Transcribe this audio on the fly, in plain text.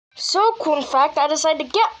So cool, in fact, I decided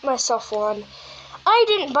to get myself one. I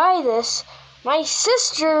didn't buy this. My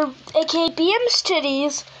sister, aka BM's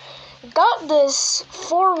Titties, got this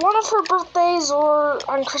for one of her birthdays or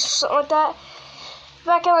on Christmas, something like that.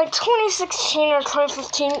 Back in like 2016 or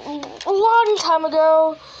 2015, a long time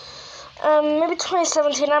ago. Maybe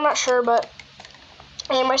 2017, I'm not sure, but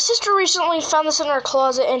and my sister recently found this in her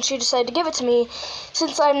closet and she decided to give it to me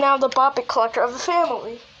since I'm now the Bop It collector of the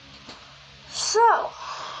family. So,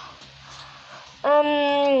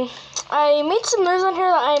 I made some moves on here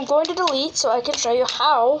that I'm going to delete so I can show you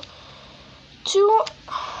how to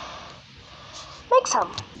make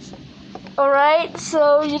some. Alright,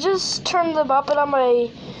 so you just turn the Bop It on by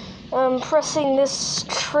pressing this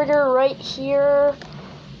trigger right here.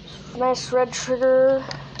 Nice red trigger.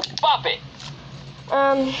 Bop It!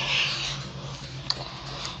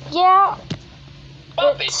 Yeah.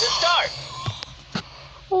 Bop It to start!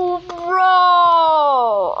 Oh,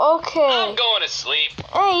 bro! Okay. I'm going to sleep.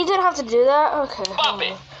 Hey, you didn't have to do that? Okay. Bop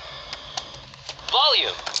It!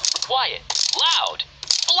 Volume. Quiet. Loud.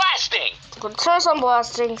 Blasting! I'm going to turn this on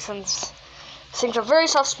blasting since things are very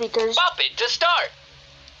soft speakers. Bop It to start!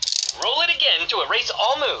 Roll it again to erase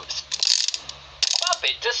all moves. Bop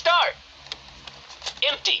It to start!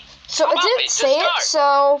 Empty. So it Bop didn't It to say it,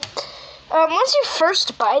 start. so once you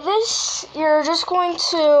first buy this, you're just going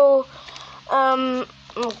to, oh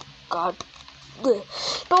god. But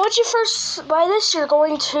once you first buy this, you're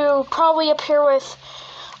going to probably appear with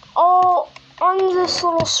all, on this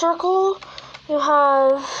little circle, you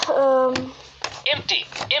have, Empty.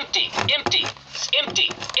 Empty. Empty. Empty.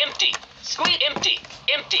 Empty. Squeeze. Empty.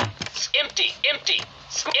 Empty. Empty. Empty.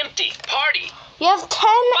 Empty. Party. you have 10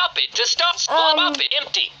 Bop It to stop. Bop It.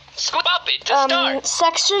 Empty. Bop It to start.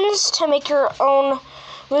 sections to make your own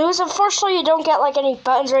moves. Unfortunately, you don't get like any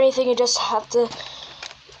buttons or anything. You just have to,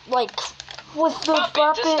 like, with the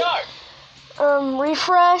Bop It to start.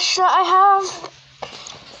 refresh that I have.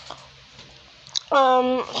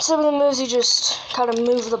 Some of the moves you just kind of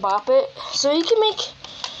move the Bop It. So you can make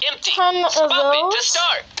Empty. 10 of Bop It to those.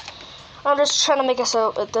 start. I'm just trying to make it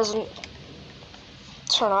so it doesn't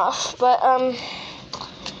turn off. But,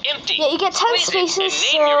 Empty. yeah, you get 10 Squeeze it and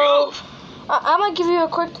spaces, name your so move. I'm going to give you a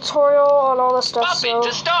quick tutorial on all this stuff. Bop So It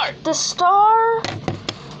to start. the star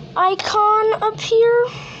icon up here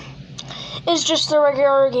is just the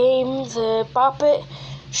regular game, the Bop It,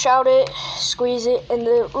 Shout It, Squeeze It, and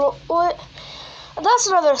the Roll It. That's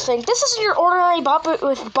another thing. This isn't your ordinary Bop It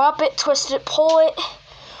with Bop It, Twist It, Pull It,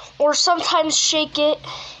 or sometimes Shake It.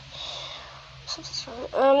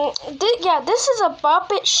 This is a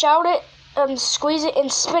Bop It, Shout It, Squeeze It,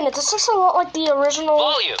 and Spin It. This looks a lot like the original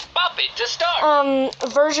Volume. Bop It to start.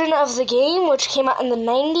 version of the game, which came out in the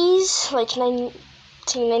 90s, like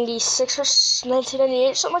 1996 or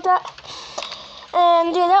 1998, something like that.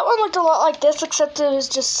 And yeah, that one looked a lot like this, except it was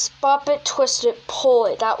just Bop It, Twist It, Pull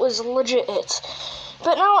It. That was legit it.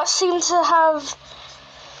 But now it seems to have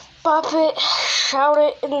Bop It, Shout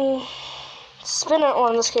It, and Spin It, or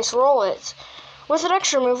in this case, Roll It, with an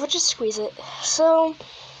extra move, which is Squeeze It. So,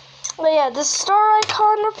 but yeah, the star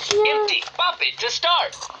icon up here Empty. Bop It to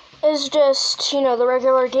start. is just, you know, the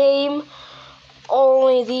regular game.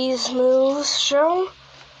 Only these moves shown.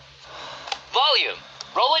 Volume.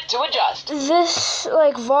 Roll it to adjust. This,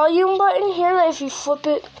 like, volume button here, that if you flip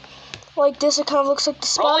it like this, it kind of looks like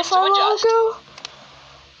the Roll it to Spotify adjust. logo.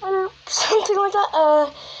 Or something like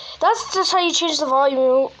that. That's just how you change the volume.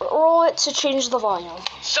 You roll it to change the volume.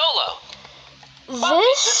 Solo. Bop It to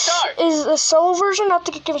This start. is the solo version, not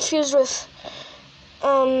to get confused with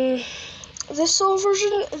this solo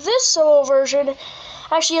version. This solo version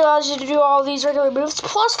actually allows you to do all these regular moves,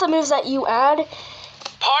 plus the moves that you add.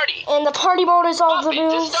 Party. And the party mode is all Bop the It to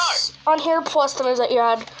moves start. on here, plus the moves that you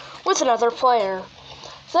add with another player.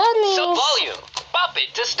 That means So volume. Bop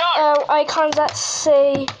It to start. icons that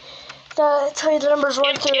say, that tell you the numbers 1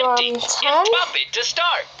 Empty. through Empty. 10. Bop It to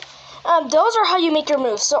start. Those are how you make your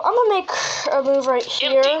moves. So I'm gonna make a move right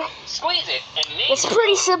here. Empty. Squeeze it and name It's your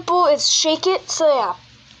pretty move. simple. It's Shake It. So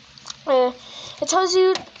yeah, it tells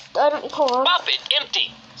you. Hold on. Bop It.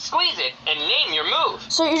 Empty. Squeeze it and name your move.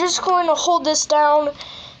 So you're just going to hold this down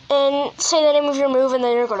and say the name of your move, and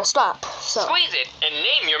then you're going to stop. So Squeeze it and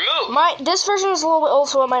name your move. this version is a little bit old,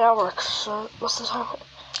 so it might not work. So most of the time,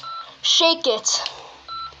 Shake It.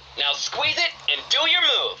 Now squeeze it and do your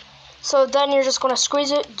move. So then you're just going to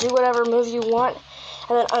squeeze it, do whatever move you want,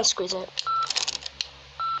 and then unsqueeze it.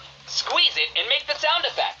 Squeeze it and make the sound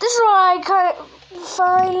effect. This is what I kind of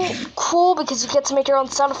find cool, because you get to make your own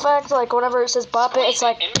sound effect. Like whenever it says Bop It, it's Squeeze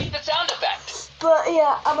like. it and make the sound effect. But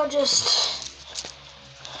yeah, I'm gonna just.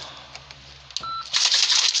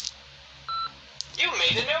 You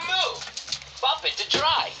made a new new move. Bop it to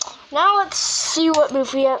try. Now let's see what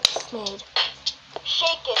move we have made.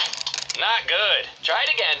 Shake it. Not good. Try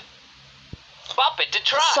it again. Bop it to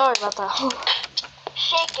try. Sorry about that.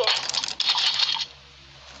 Shake it.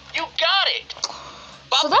 You got it.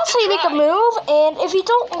 Bop So it that's to how you make a try. move, and if you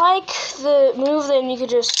don't like the move, then you could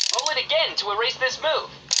just, Roll it again to erase this move.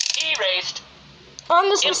 Erased. on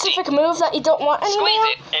the specific move that you don't want anymore,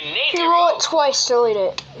 Squeeze it and name you your roll move. it twice to delete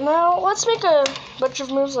it. Now, let's make a bunch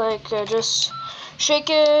of moves like just shake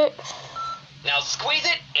it. Now squeeze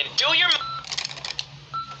it and do your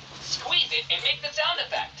move. Squeeze it and make the sound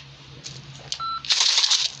effect.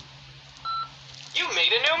 You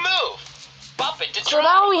made a new move. Bop it to So try.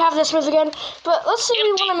 now we have this move again, but let's say we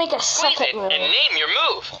Empty. want to make a Squeeze second it move, and name your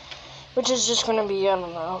move. which is just going to be, I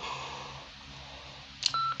don't know,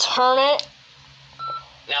 turn it.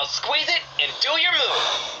 Now squeeze it and do your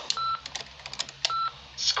move.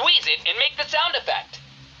 Squeeze it and make the sound effect.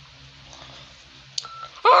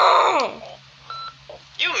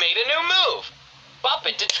 You made a new move. Bop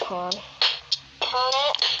it to try. Turn. Turn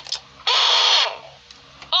it.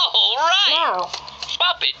 All right. Now,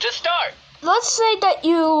 Bop it to start. let's say that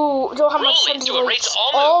you don't have Roll much it time to to delete erase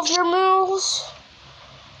all all of moves. your moves,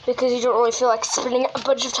 because you don't really feel like spinning it a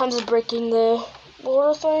bunch of times and breaking the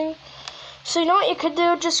border thing. So you know what you could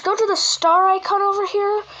do? Just go to the star icon over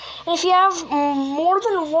here, and if you have more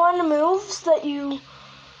than one moves that you,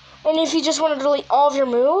 and if you just want to delete all of your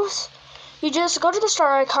moves, you just go to the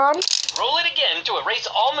star icon, Roll it again to erase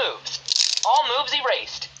all moves. All moves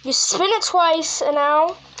erased. you spin it twice, and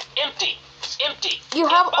now Empty. Empty. you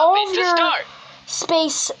And have bop all it of to your start.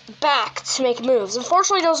 space back to make moves.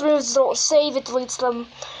 Unfortunately, those moves don't save, it deletes them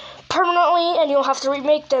permanently, and you'll have to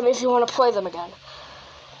remake them if you want to play them again.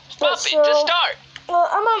 Bop it to start.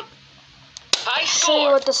 I'm gonna High show you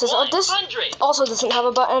score. what this is. Oh, this 100. also doesn't have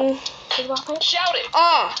a button. Think about it. Shout it.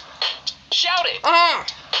 Ah, Shout it. ah,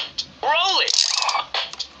 Roll it.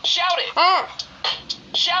 Shout it. ah,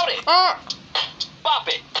 Shout it. ah. Bop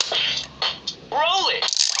it. Roll it.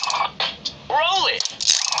 Roll it.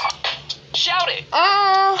 Shout it.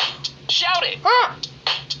 Shout it.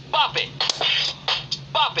 Bop it.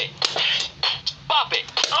 Bop it. Bop it.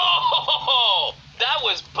 Oh, that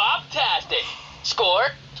was bop-tastic. Score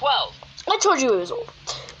 12. I told you it was old.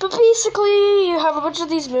 But basically, you have a bunch of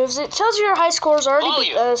these moves. It tells you your high scores already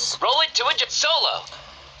beat Volume. this. Roll it to a solo.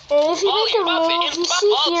 And if you make a Volume up move, and you bop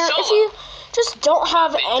see all here, if solo. you just don't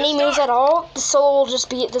have Bop it to any moves start. at all, the solo will just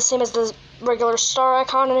be the same as the regular star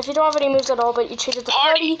icon. And if you don't have any moves at all, but you change it to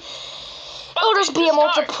Party. party, Bop it'll it just to be a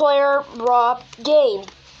start. multiplayer raw game.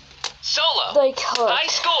 Solo. Like, High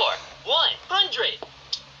score 100.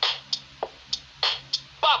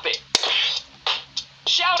 Bop it.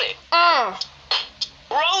 Shout it.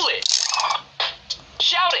 Roll it.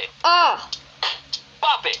 Shout it.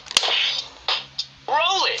 Bop it.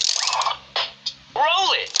 Roll it.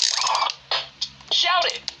 Roll it. Shout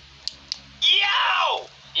it. Yow!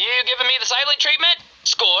 You giving me the silent treatment?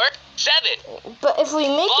 Score 7. But if we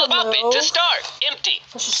make Ball a bop it move, to start. Empty.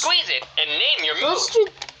 Let's just- Squeeze it and name your let's move.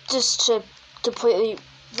 do just to completely.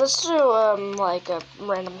 Let's do like a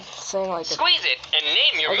random thing, like a, Squeeze it and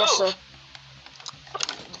name your I guess move.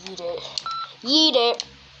 yeet it, yeet it.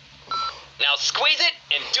 Now squeeze it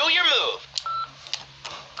and do your move.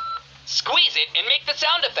 Squeeze it and make the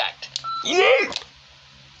sound effect. Yeet.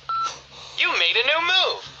 You made a new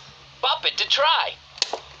move. Bop it to try.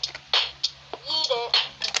 Eat it.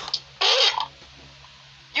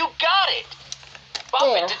 You got it. Bop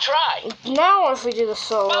There. it to try. Now if we do the Bop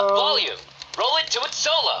solo, volume. Roll it to its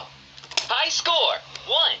solo. High score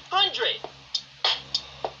 100.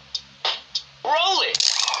 Roll it.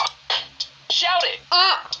 Shout it.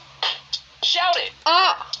 Shout it.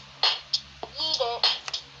 Eat it.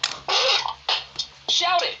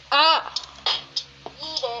 Shout it.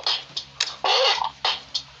 Eat it.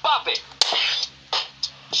 Bop it.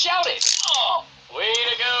 Shout it. Oh, way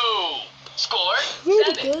to go. Score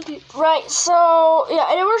 7. Right, so yeah,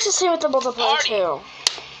 and it works the same with the multiplayer Party. too.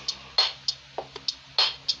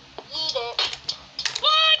 Eat it.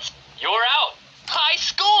 What? You're out. High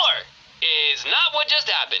score is not what just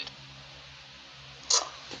happened.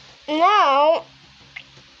 Now,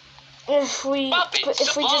 if we Bop it to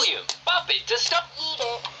just volume. Bop it to stop. Eat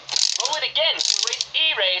it. Roll it again to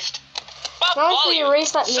erased. Bop now if we volume.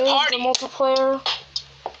 erase that move, the Party. multiplayer.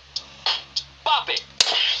 Bop it.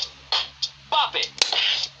 Bop it.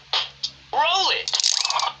 Roll it.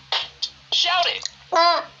 Shout it.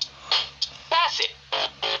 Pass it.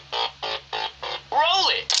 Roll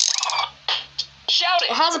it. Shout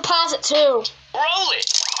It it. has a pass it too. Roll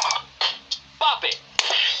it. Bop it.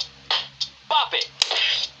 Bop it.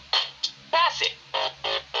 Pass it.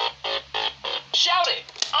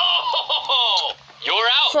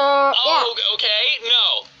 So, yeah. Oh, okay,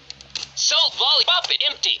 no. Salt volley, Bop It,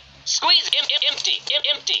 empty. Squeeze, empty, empty,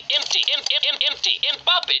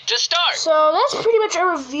 Bop It to start. So that's pretty much a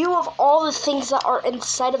review of all the things that are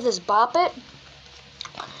inside of this Bop It.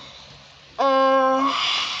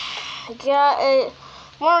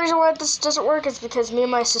 One reason why this doesn't work is because me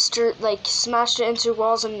and my sister smashed it into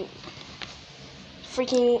walls and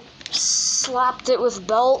freaking slapped it with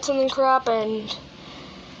belts and crap, and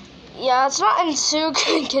yeah, it's not in too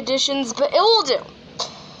good conditions, but it will do.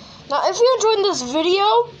 Now, if you enjoyed this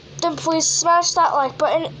video, then please smash that like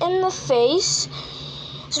button in the face.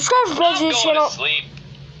 Subscribe to the channel. To sleep.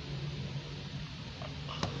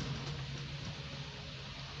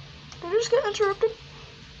 Did I just get interrupted?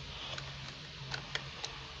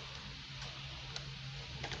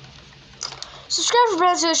 Subscribe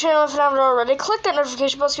to the channel if you haven't already. Click that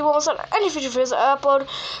notification bell so you won't miss out on any future videos I upload.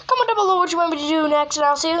 Comment down below what you want me to do next, and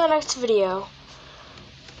I'll see you in the next video.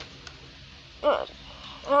 And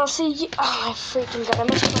I'll see you. Oh my freaking god! I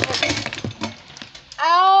missed my head.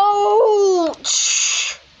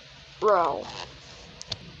 Ouch, bro.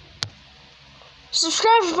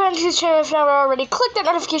 Subscribe to the channel if you haven't already. Click that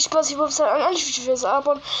notification bell so you won't miss out on any future videos I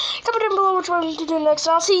upload. Comment down below what you want me to do next,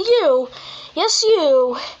 and I'll see you. Yes,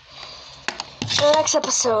 you. In the next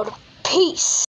episode. Peace.